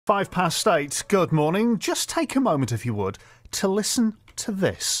8:05. Good morning. Just take a moment, if you would, to listen to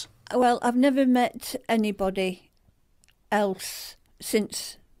this. Well, I've never met anybody else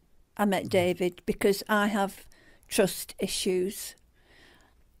since I met David because I have trust issues.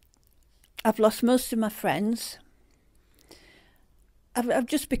 I've lost most of my friends. I've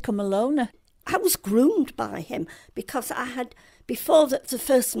just become a loner. I was groomed by him because I had, before the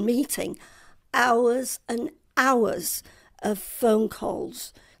first meeting, hours and hours of phone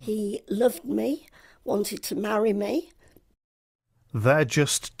calls. He loved me, wanted to marry me. They're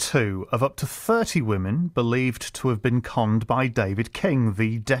just two of up to 30 women believed to have been conned by David King,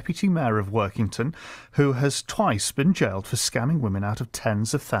 the Deputy Mayor of Workington, who has twice been jailed for scamming women out of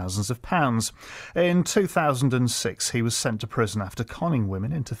tens of thousands of pounds. In 2006, he was sent to prison after conning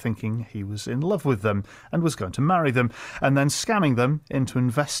women into thinking he was in love with them and was going to marry them, and then scamming them into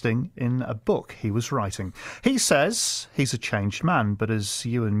investing in a book he was writing. He says he's a changed man, but as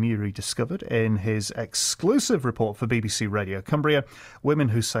Ewan Murray discovered in his exclusive report for BBC Radio Cumbria, women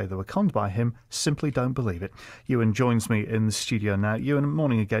who say they were conned by him simply don't believe it. Ewan joins me in the studio now. Ewan,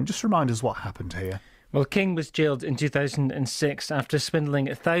 morning again. Just remind us what happened here. Well, King was jailed in 2006 after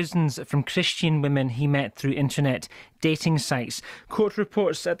swindling thousands from Christian women he met through internet dating sites. Court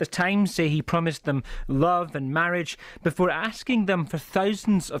reports at the time say he promised them love and marriage before asking them for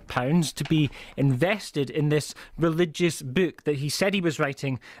thousands of pounds to be invested in this religious book that he said he was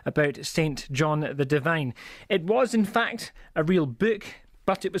writing about St. John the Divine. It was, in fact, a real book,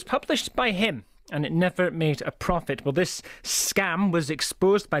 but it was published by him, and it never made a profit. Well, this scam was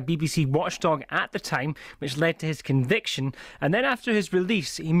exposed by BBC Watchdog at the time, which led to his conviction. And then after his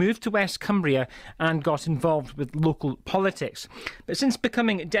release, he moved to West Cumbria and got involved with local politics. But since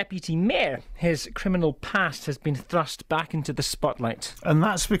becoming Deputy Mayor, his criminal past has been thrust back into the spotlight. And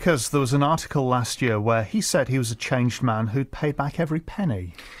that's because there was an article last year where he said he was a changed man who'd paid back every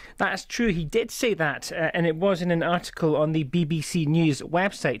penny. That's true, he did say that, and it was in an article on the BBC News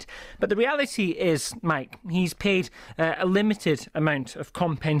website. But the reality is, Mike, he's paid a limited amount of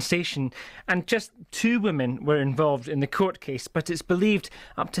compensation, and just 2 women were involved in the court case, but it's believed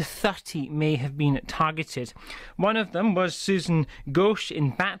up to 30 may have been targeted. One of them was Susan Ghosh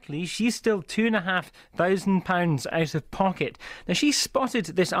in Batley. She's still £2,500 out of pocket. Now, she spotted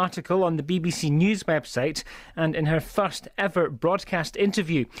this article on the BBC News website, and in her first ever broadcast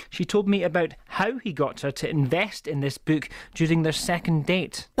interview, she told me about how he got her to invest in this book during their second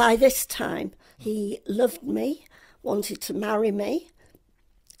date. By this time, he loved me, wanted to marry me.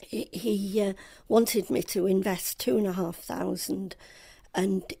 He wanted me to invest £2,500,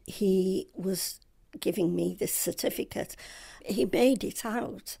 and he was giving me this certificate. He made it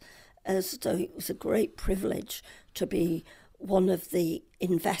out as though it was a great privilege to be one of the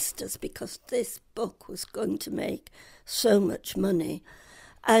investors because this book was going to make so much money.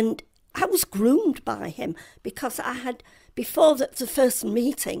 And I was groomed by him because I had, before the first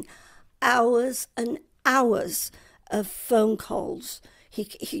meeting, hours and hours of phone calls.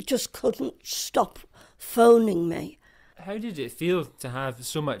 He just couldn't stop phoning me. How did it feel to have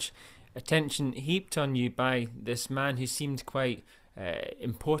so much attention heaped on you by this man who seemed quite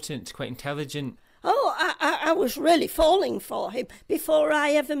important, quite intelligent? Oh, I was really falling for him before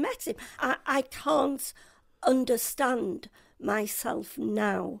I ever met him. I can't understand myself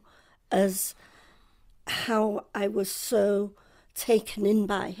now as how I was so taken in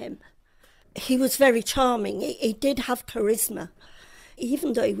by him. He was very charming. He did have charisma.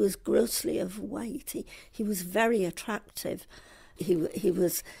 Even though he was grossly overweight, he was very attractive. He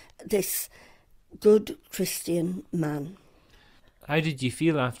was this good Christian man. How did you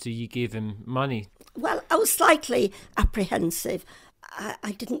feel after you gave him money? Well, I was slightly apprehensive.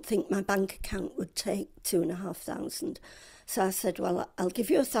 I didn't think my bank account would take £2,500. So I said, well, I'll give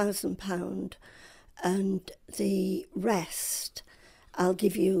you £1,000 and the rest I'll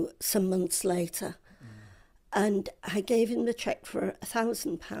give you some months later. And I gave him the cheque for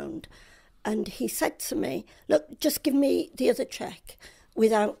 £1,000. And he said to me, look, just give me the other cheque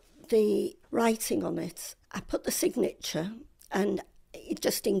without the writing on it. I put the signature and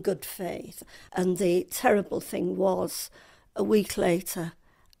just in good faith. And the terrible thing was, a week later,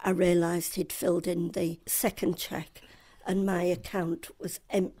 I realised he'd filled in the second cheque and my account was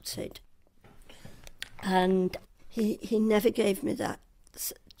emptied. And he never gave me that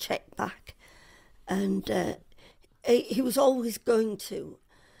cheque back. And he was always going to.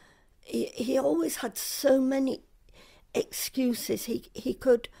 He always had so many excuses. He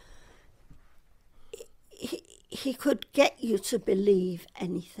could get you to believe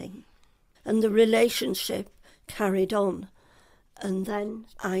anything. And the relationship carried on. And then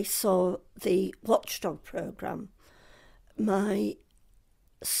I saw the Watchdog programme. My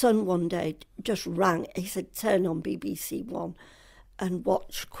son one day just rang. He said, turn on BBC One and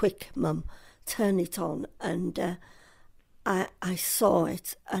watch Quick, Mum. Turn it on. And I saw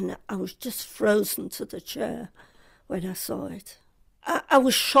it, and I was just frozen to the chair when I saw it. I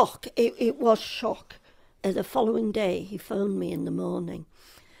was shocked. It was shock. The following day, he phoned me in the morning,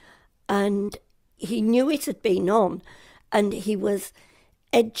 and he knew it had been on, and he was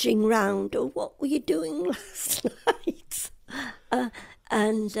edging round, oh, what were you doing last night?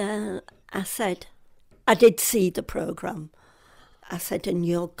 And I said, I did see the programme. I said, and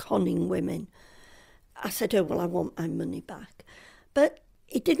you're conning women. I said, oh, well, I want my money back. But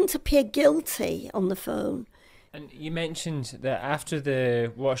he didn't appear guilty on the phone. And you mentioned that after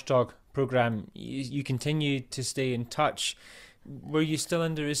the Watchdog programme, you continued to stay in touch. Were you still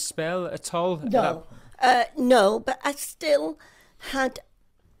under his spell at all? No, but I still had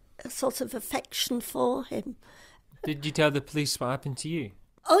a sort of affection for him. Did you tell the police what happened to you?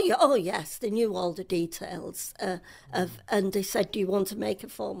 Oh yes, they knew all the details. And they said, do you want to make a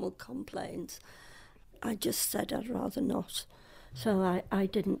formal complaint? I just said I'd rather not. So I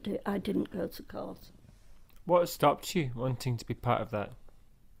didn't go to court. What stopped you wanting to be part of that?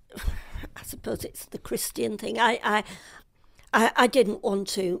 I suppose it's the Christian thing. I didn't want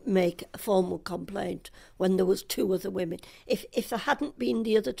to make a formal complaint when there was two other women. If there hadn't been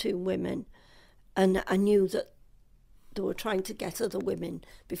the other two women, and I knew that they were trying to get other women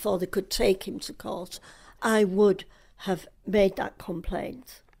before they could take him to court, I would have made that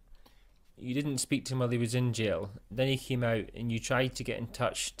complaint. You didn't speak to him while he was in jail. Then he came out and you tried to get in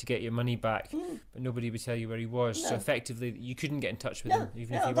touch to get your money back, but nobody would tell you where he was. No. So effectively, you couldn't get in touch with him,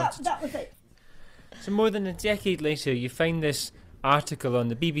 even if you wanted. That was it. So more than a decade later, you find this article on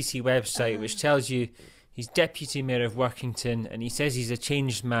the BBC website which tells you he's Deputy Mayor of Workington and he says he's a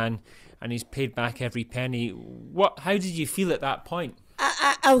changed man and he's paid back every penny. How did you feel at that point?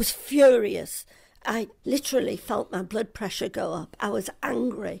 I was furious. I literally felt my blood pressure go up. I was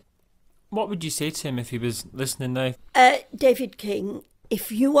angry. What would you say to him if he was listening now? David King,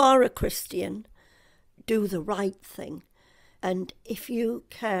 if you are a Christian, do the right thing. And if you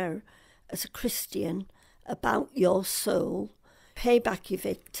care as a Christian about your soul, pay back your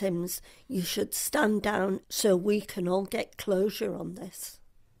victims, you should stand down so we can all get closure on this.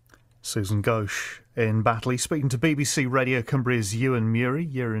 Susan Ghosh in Batley, speaking to BBC Radio Cumbria's Ewan Murray.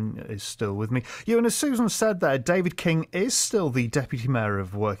 Ewan is still with me. Ewan, as Susan said there, David King is still the Deputy Mayor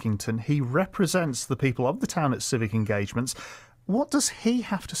of Workington. He represents the people of the town at civic engagements. What does he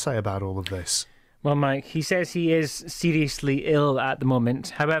have to say about all of this? Well, Mike, he says he is seriously ill at the moment.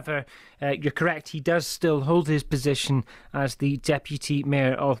 However, you're correct, he does still hold his position as the Deputy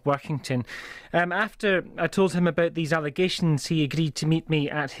Mayor of Workington. After I told him about these allegations, he agreed to meet me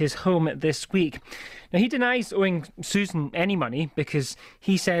at his home this week. Now, he denies owing Susan any money because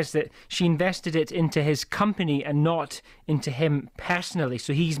he says that she invested it into his company and not into him personally.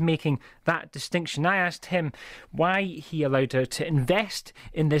 So he's making that distinction. I asked him why he allowed her to invest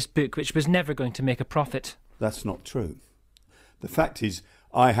in this book, which was never going to make a profit. That's not true. The fact is,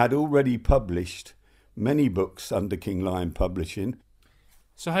 I had already published many books under King Lion Publishing.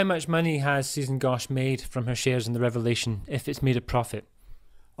 So how much money has Susan Ghosh made from her shares in the Revelation, if it's made a profit?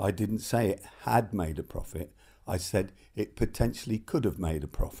 I didn't say it had made a profit. I said it potentially could have made a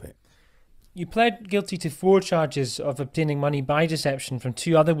profit. You pled guilty to 4 charges of obtaining money by deception from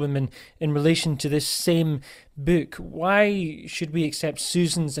 2 other women in relation to this same book. Why should we accept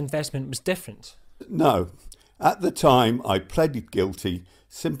Susan's investment was different? No. At the time, I pleaded guilty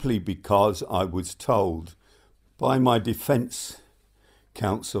simply because I was told by my defence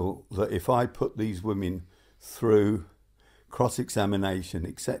counsel that if I put these women through cross-examination,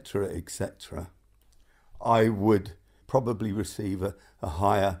 etc., I would probably receive a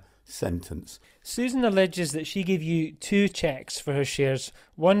higher sentence. Susan alleges that she gave you 2 cheques for her shares,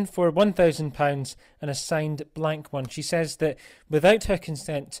 one for £1,000 and a signed blank one. She says that without her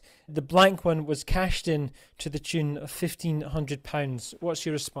consent, the blank one was cashed in to the tune of £1,500. What's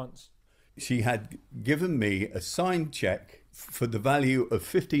your response? She had given me a signed cheque for the value of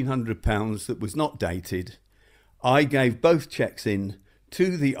 £1,500 that was not dated. I gave both cheques in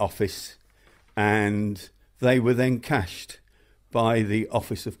to the office and they were then cashed by the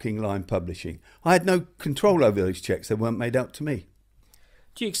Office of King Lion Publishing. I had no control over those cheques. They weren't made out to me.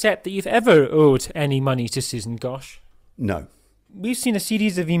 Do you accept that you've ever owed any money to Susan Ghosh? No. We've seen a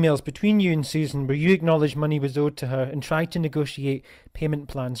series of emails between you and Susan where you acknowledge money was owed to her and tried to negotiate payment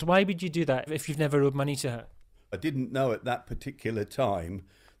plans. Why would you do that if you've never owed money to her? I didn't know at that particular time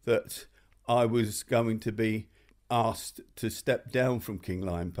that I was going to be asked to step down from King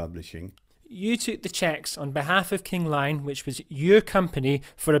Lion Publishing. You took the cheques on behalf of King Lion, which was your company,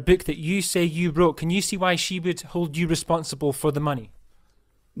 for a book that you say you wrote. Can you see why she would hold you responsible for the money?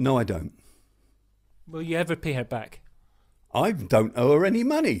 No, I don't. Will you ever pay her back? I don't owe her any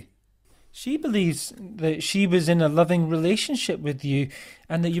money. She believes that she was in a loving relationship with you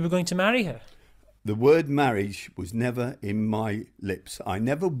and that you were going to marry her. The word marriage was never in my lips. I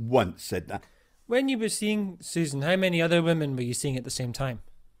never once said that. When you were seeing Susan, how many other women were you seeing at the same time?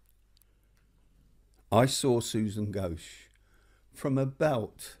 I saw Susan Ghosh from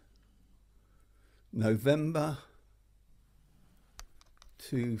about November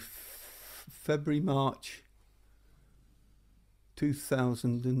to February, March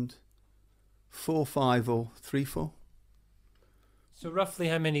 2004, 5 or 3, 4. So roughly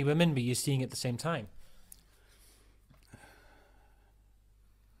how many women were you seeing at the same time?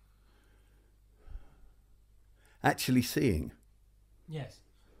 Actually seeing. Yes.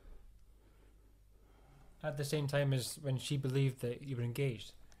 At the same time as when she believed that you were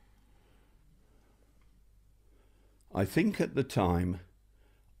engaged? I think at the time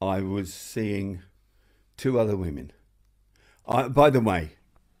I was seeing 2 other women. By the way...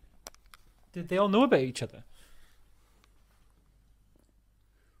 Did they all know about each other?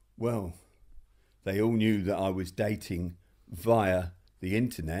 Well, they all knew that I was dating via the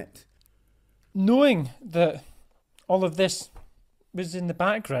internet. Knowing that all of this was in the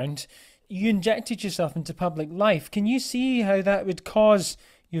background, you injected yourself into public life. Can you see how that would cause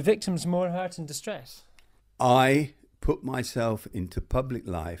your victims more hurt and distress? I put myself into public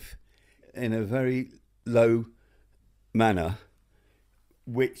life in a very low manner,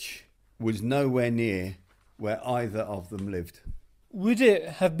 which was nowhere near where either of them lived. Would it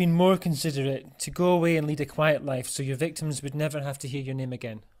have been more considerate to go away and lead a quiet life so your victims would never have to hear your name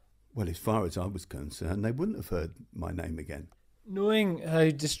again? Well, as far as I was concerned, they wouldn't have heard my name again. Knowing how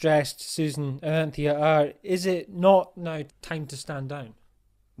distressed Susan and Anthea are, is it not now time to stand down?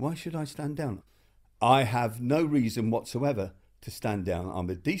 Why should I stand down? I have no reason whatsoever to stand down. I'm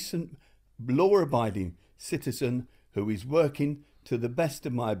a decent, law-abiding citizen who is working to the best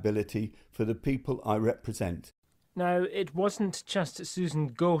of my ability for the people I represent. Now, it wasn't just Susan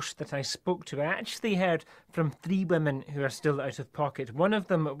Ghosh that I spoke to. I actually heard from 3 women who are still out of pocket. One of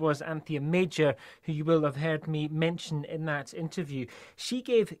them was Anthea Major, who you will have heard me mention in that interview. She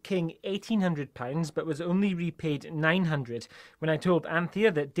gave King £1,800 but was only repaid £900. When I told Anthea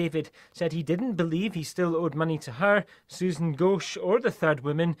that David said he didn't believe he still owed money to her, Susan Ghosh, or the third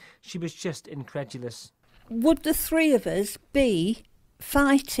woman, she was just incredulous. Would the 3 of us be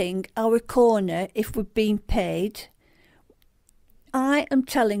fighting our corner if we'd been paid? I am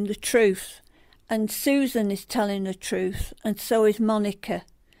telling the truth, and Susan is telling the truth, and so is Monica.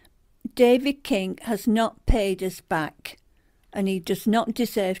 David King has not paid us back, and he does not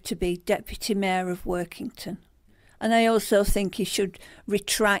deserve to be Deputy Mayor of Workington. And I also think he should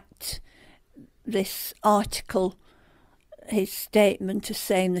retract this article, his statement of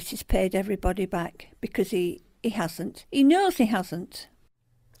saying that he's paid everybody back, because he hasn't. He knows he hasn't.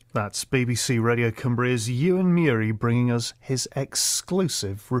 That's BBC Radio Cumbria's Ewan Muri bringing us his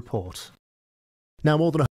exclusive report. Now more than